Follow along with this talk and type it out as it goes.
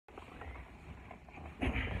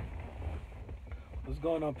What's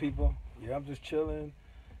going on, people? Yeah, I'm just chilling.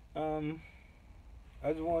 I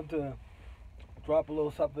just wanted to drop a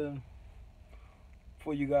little something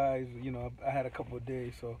for you guys. I had a couple of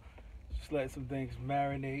days, so just let some things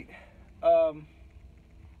marinate. Um,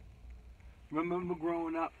 Remember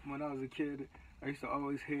growing up when I was a kid, I used to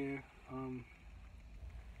always hear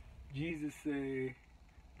Jesus say,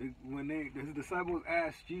 when his disciples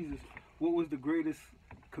asked Jesus, what was the greatest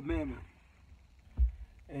commandment?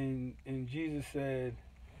 And Jesus said,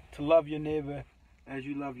 to love your neighbor as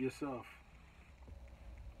you love yourself.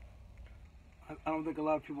 I don't think a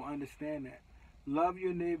lot of people understand that. Love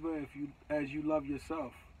your neighbor as you love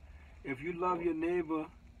yourself. If you love your neighbor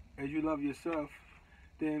as you love yourself,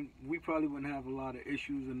 then we probably wouldn't have a lot of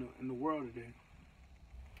issues in the world today.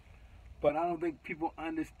 But I don't think people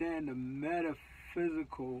understand the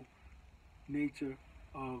metaphysical nature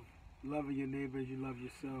of loving your neighbor as you love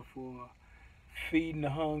yourself, or feeding the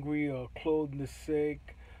hungry, or clothing the sick,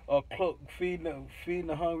 or feeding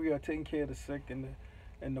the hungry, or taking care of the sick and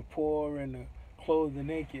the poor, and the clothe the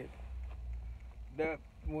naked. That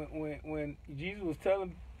when Jesus was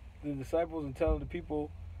telling the disciples and telling the people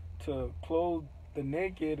to clothe the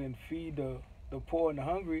naked and feed the poor and the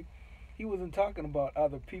hungry, he wasn't talking about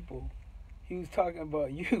other people. He was talking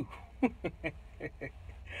about you.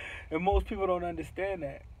 And most people don't understand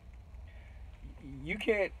that. You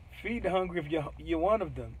can't feed the hungry if you're one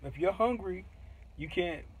of them. If you're hungry, you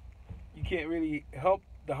can't really help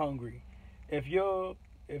the hungry. If you're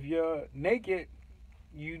naked,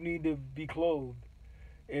 you need to be clothed.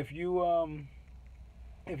 If you're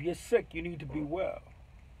sick, you need to be well.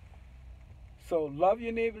 So love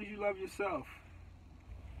your neighbor as you love yourself.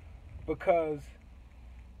 Because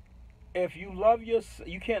if you love yourself,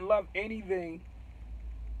 you can't love anything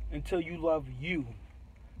until you love you.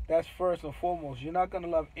 That's first and foremost. You're not going to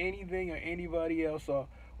love anything or anybody else, or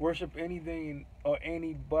worship anything or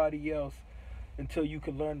anybody else, until you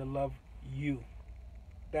can learn to love you.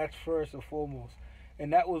 That's first and foremost.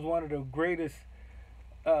 And that was one of the greatest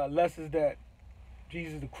lessons that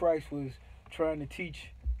Jesus the Christ was trying to teach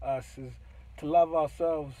us, is to love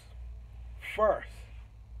ourselves first.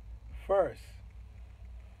 First.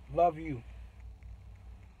 Love you.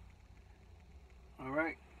 All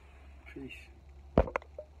right. Peace.